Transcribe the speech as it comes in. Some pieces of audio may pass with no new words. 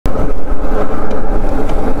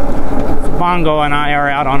So Bongo and I are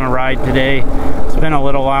out on a ride today. It's been a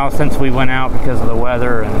little while since we went out because of the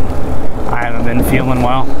weather, and I haven't been feeling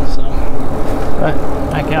well. So, but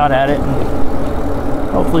back out at it,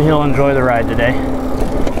 and hopefully he'll enjoy the ride today.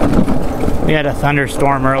 We had a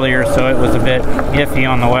thunderstorm earlier, so it was a bit iffy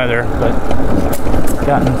on the weather, but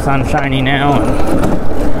gotten sunshiny now, and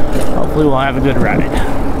hopefully we'll have a good ride.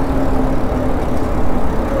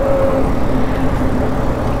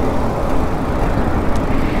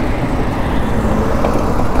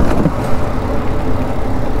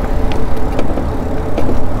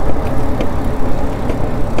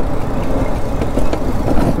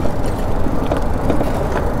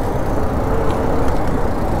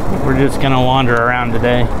 We're just gonna wander around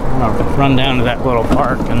today. I'm gonna run down to that little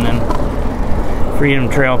park and then Freedom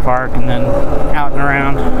Trail Park and then out and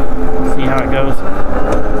around, see how it goes.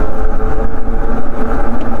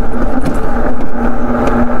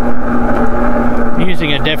 I'm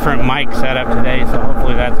using a different mic setup today, so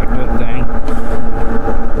hopefully that's a good thing.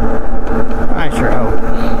 I sure hope.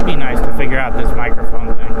 It'd be nice to figure out this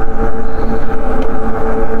microphone thing.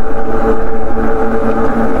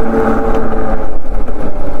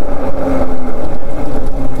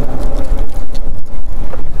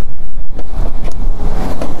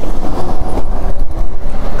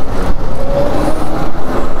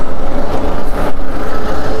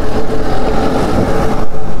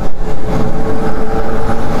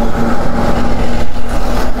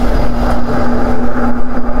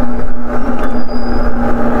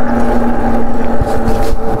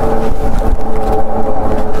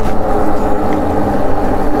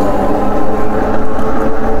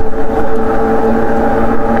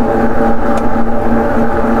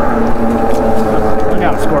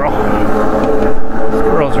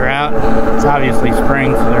 Obviously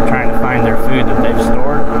spring, so they're trying to find their food that they've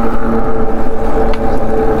stored.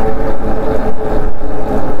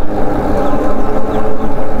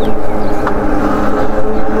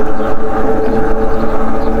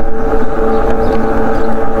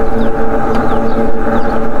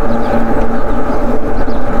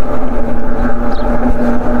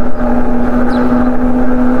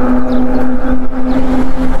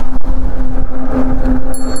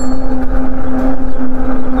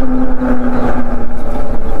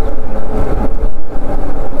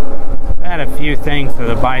 Things to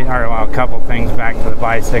the bike, or well, a couple things back to the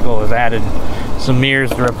bicycle. I've added some mirrors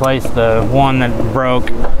to replace the one that broke,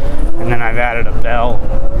 and then I've added a bell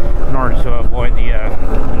in order to avoid the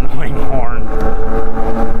annoying horn.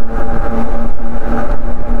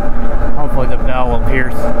 Hopefully the bell will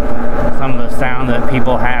pierce some of the sound that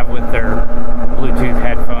people have with their Bluetooth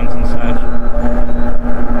headphones and such.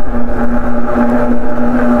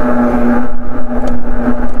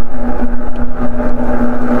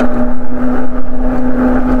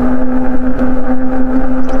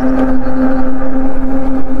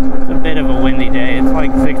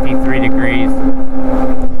 Like 63 degrees.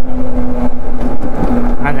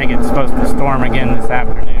 I think it's supposed to storm again this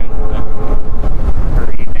afternoon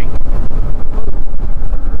or evening.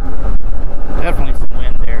 Definitely some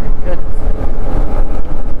wind there. Goodness.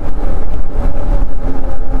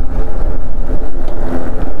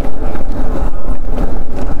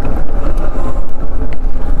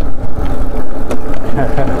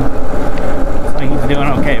 Looks like he's doing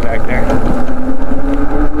okay back there.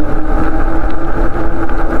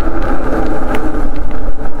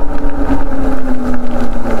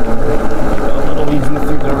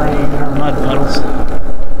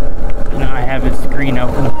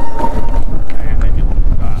 Open. And maybe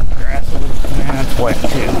grass a little. Man, it's wet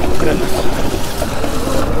too. Goodness.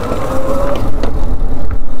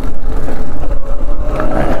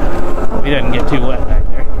 We didn't get too wet back there.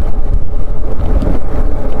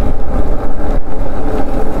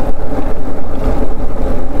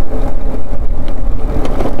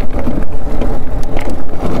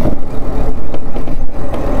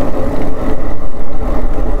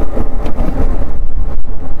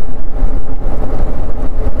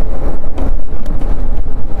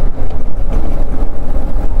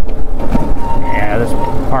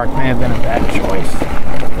 Park may have been a bad choice.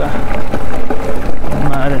 The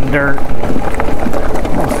mud and dirt.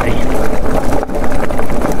 We'll see.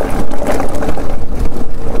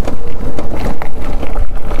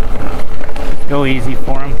 Go easy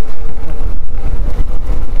for him.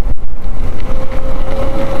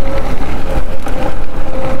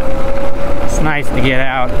 It's nice to get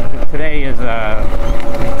out. Today is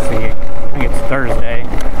let's see, I think it's Thursday.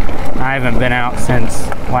 I haven't been out since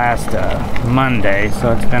last Monday,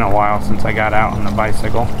 so it's been a while since I got out on the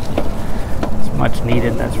bicycle. It's much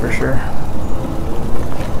needed, that's for sure.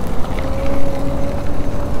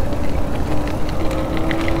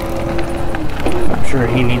 sure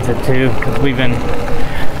he needs it too, because we've been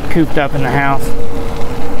cooped up in the house.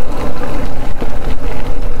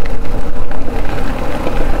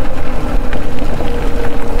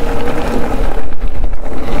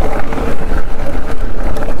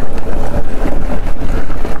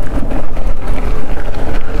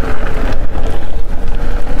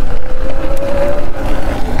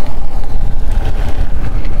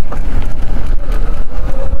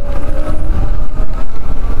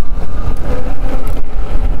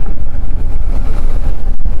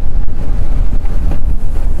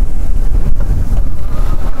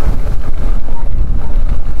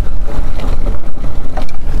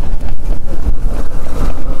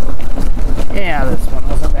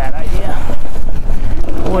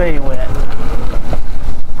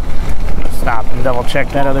 Double check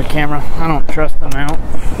that other camera. I don't trust the mount.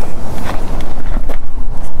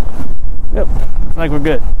 Yep, looks like we're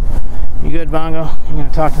good. You good, Bongo? You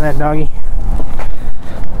gonna talk to that doggy?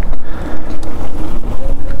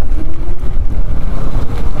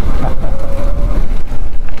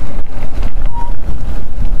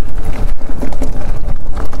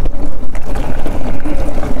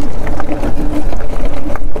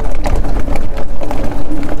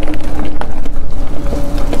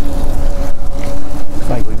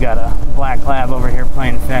 Got a black lab over here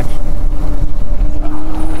playing fetch.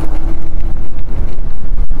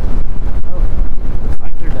 Oh, looks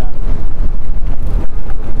like they're done.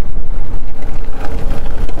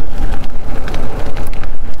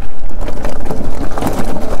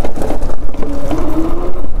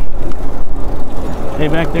 Hey,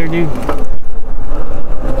 back there, dude.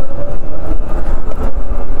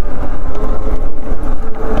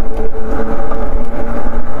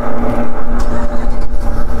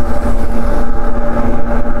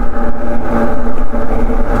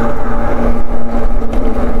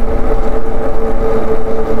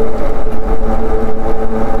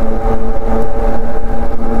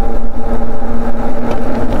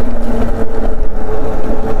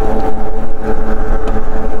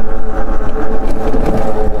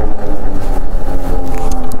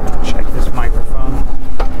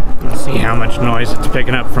 Noise it's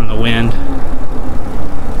picking up from the wind.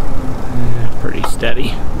 Pretty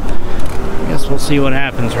steady. I guess we'll see what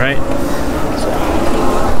happens, right?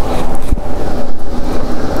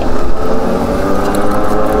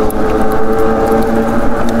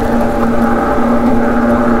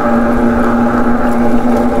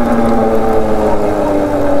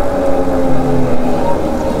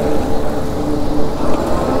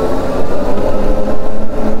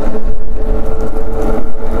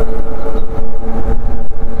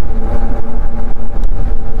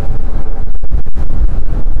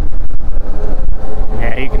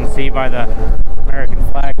 By the American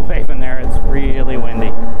flag waving there, it's really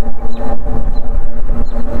windy.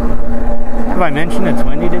 Have I mentioned it's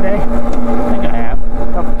windy today? I think I have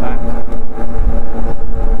a couple times.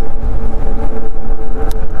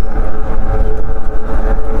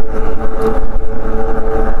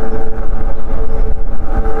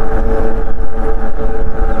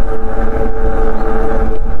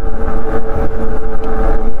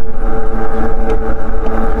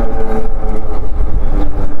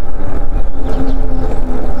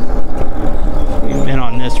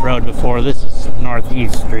 Road before. This is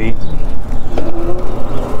Northeast Street. I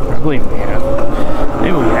believe we have.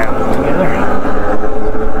 Maybe we have it together.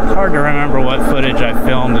 It's hard to remember what footage I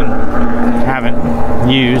filmed and haven't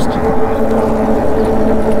used.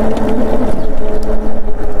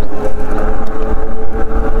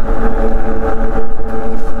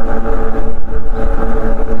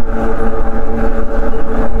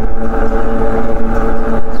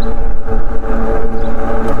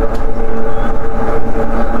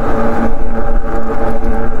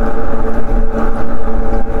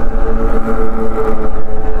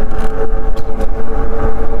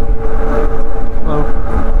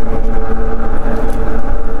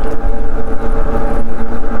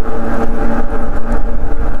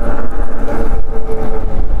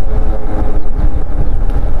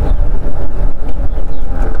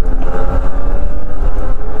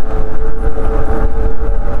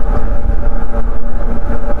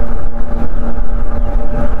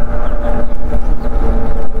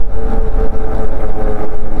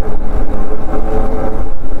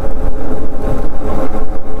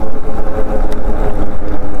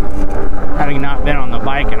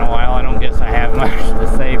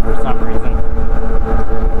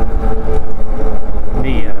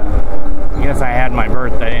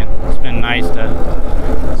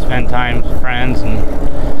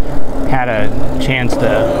 Chance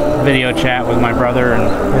to video chat with my brother and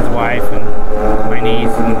his wife and my niece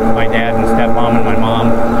and my dad and stepmom and my mom.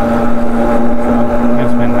 So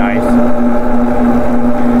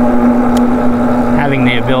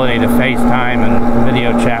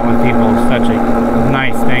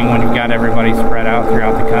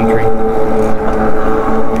scary.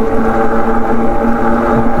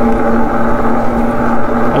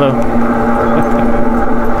 Hello.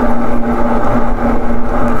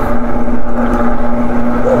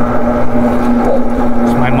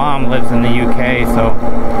 So my mom lives in the UK, so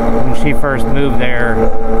when she first moved there,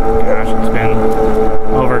 gosh, it's been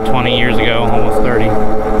over 20 years ago, almost 30.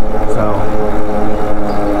 So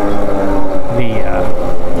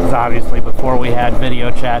it was obviously before we had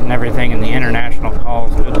video chat and everything, and the international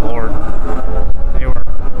calls. Good Lord, they were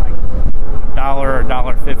like $1 or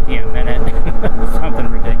 $1.50 a minute, something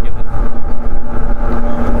ridiculous.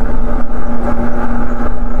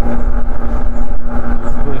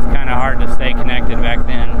 It was kind of hard to stay connected back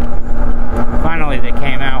then. Finally, they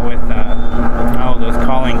came out with those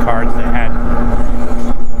calling cards that had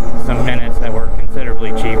some minutes that were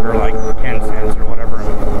considerably cheaper, like 10 cents or whatever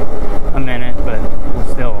a minute, but it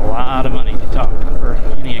was still a lot of money to talk for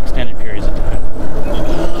any extended periods of time.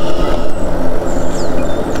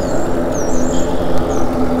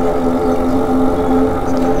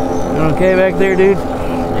 You okay back there, dude?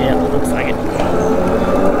 Yeah, looks like it.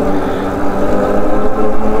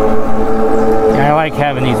 Yeah, I like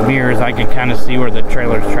having these mirrors. I can kind of see where the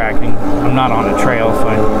trailer's tracking. I'm not on a trail, so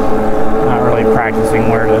I'm not really practicing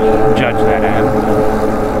where to judge that at.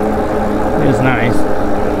 It is nice.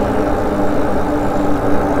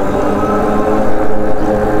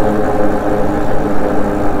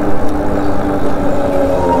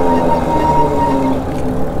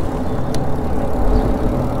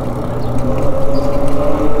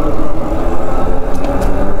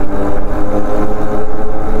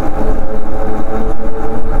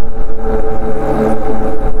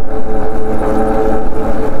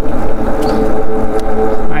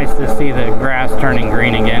 Turning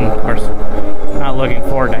green again. Of course, not looking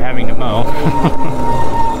forward to having to mow.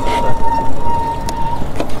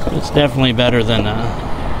 It's definitely better than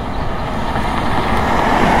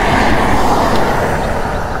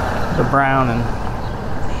the brown and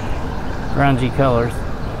grungy colors.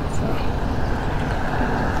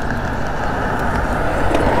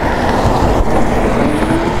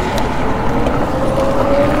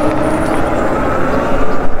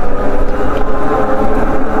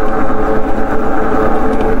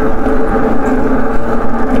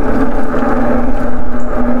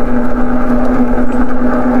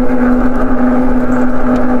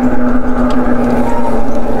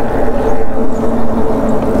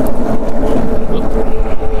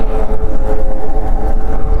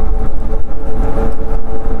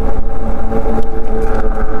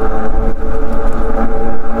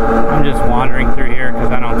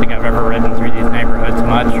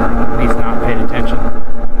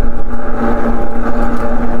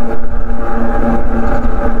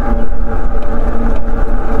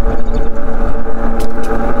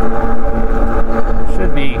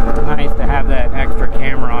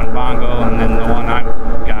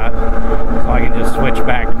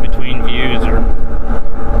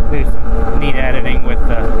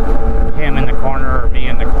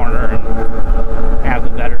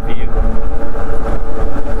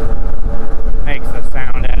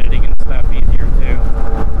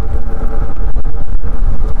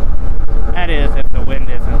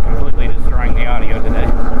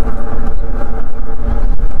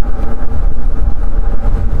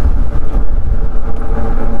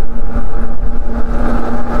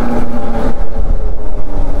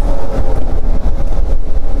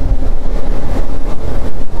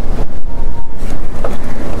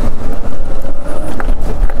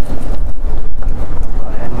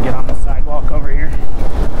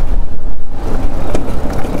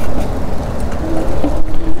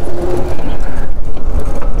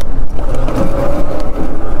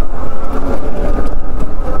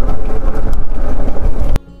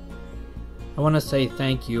 I want to say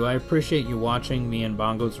thank you. I appreciate you watching me and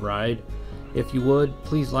Bongo's ride. If you would,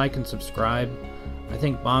 please like and subscribe. I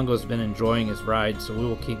think Bongo's been enjoying his ride, so we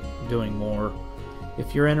will keep doing more.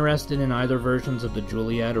 If you're interested in either versions of the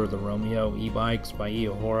Juliet or the Romeo e-bikes by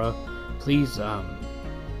Eahora, please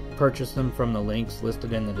purchase them from the links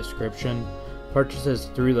listed in the description. Purchases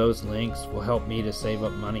through those links will help me to save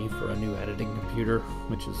up money for a new editing computer,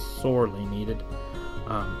 which is sorely needed.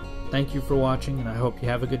 Thank you for watching, and I hope you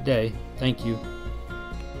have a good day. Thank you.